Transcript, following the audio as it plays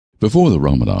Before the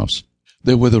Romanovs,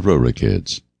 there were the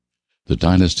Rurikids, the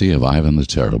dynasty of Ivan the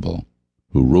Terrible,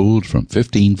 who ruled from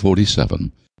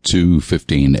 1547 to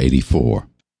 1584.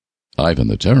 Ivan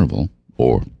the Terrible,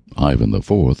 or Ivan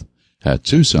IV, had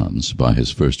two sons by his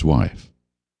first wife,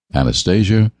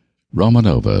 Anastasia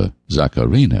Romanova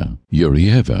Zakharina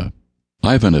Yurieva.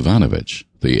 Ivan Ivanovich,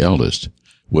 the eldest,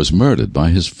 was murdered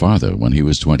by his father when he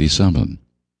was 27,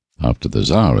 after the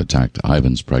Tsar attacked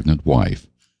Ivan's pregnant wife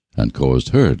and caused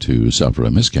her to suffer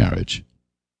a miscarriage.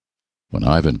 When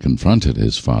Ivan confronted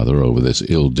his father over this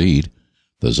ill deed,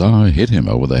 the Tsar hit him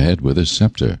over the head with his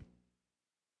scepter.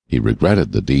 He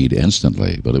regretted the deed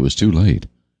instantly, but it was too late.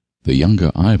 The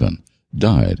younger Ivan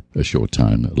died a short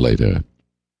time later.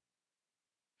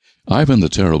 Ivan the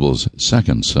Terrible's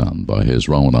second son by his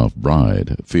Romanov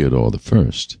bride, Fyodor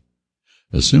I,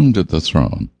 assumed the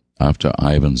throne after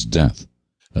Ivan's death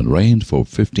and reigned for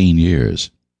 15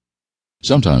 years.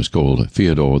 Sometimes called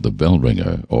Fyodor the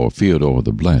Bellringer or Fyodor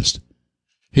the Blessed,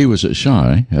 he was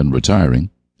shy and retiring,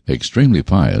 extremely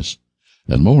pious,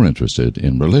 and more interested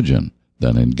in religion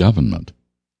than in government.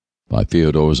 By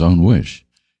Fyodor's own wish,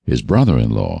 his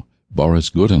brother-in-law, Boris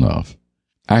Godunov,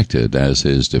 acted as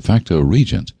his de facto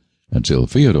regent until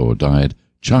Fyodor died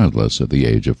childless at the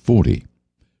age of 40,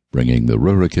 bringing the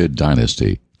Rurikid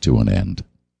dynasty to an end.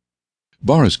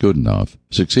 Boris Godunov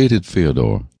succeeded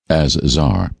Fyodor as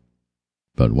Tsar,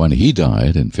 but when he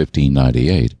died in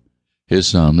 1598, his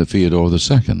son Fyodor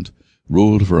II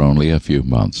ruled for only a few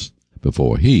months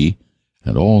before he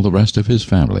and all the rest of his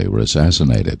family were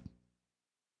assassinated.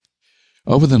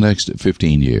 Over the next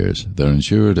 15 years, there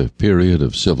ensued a period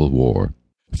of civil war,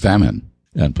 famine,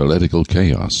 and political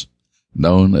chaos,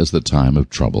 known as the Time of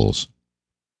Troubles.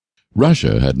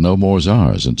 Russia had no more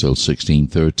Tsars until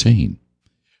 1613,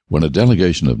 when a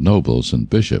delegation of nobles and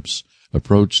bishops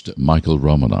approached Michael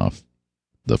Romanov,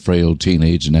 the frail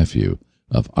teenage nephew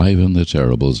of Ivan the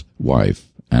Terrible's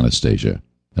wife, Anastasia,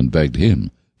 and begged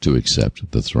him to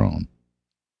accept the throne.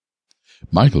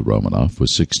 Michael Romanov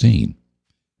was 16,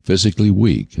 physically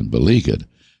weak and beleaguered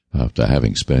after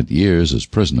having spent years as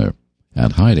prisoner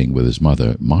and hiding with his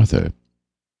mother, Martha.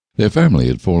 Their family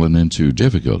had fallen into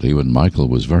difficulty when Michael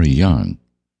was very young,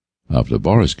 after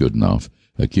Boris Godunov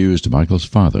accused Michael's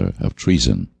father of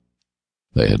treason.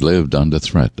 They had lived under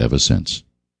threat ever since.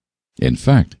 In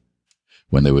fact,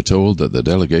 when they were told that the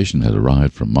delegation had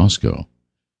arrived from Moscow,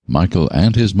 Michael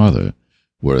and his mother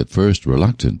were at first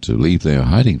reluctant to leave their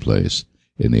hiding place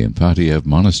in the Impatiev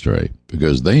monastery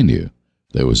because they knew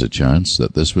there was a chance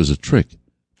that this was a trick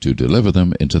to deliver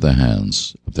them into the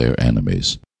hands of their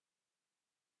enemies.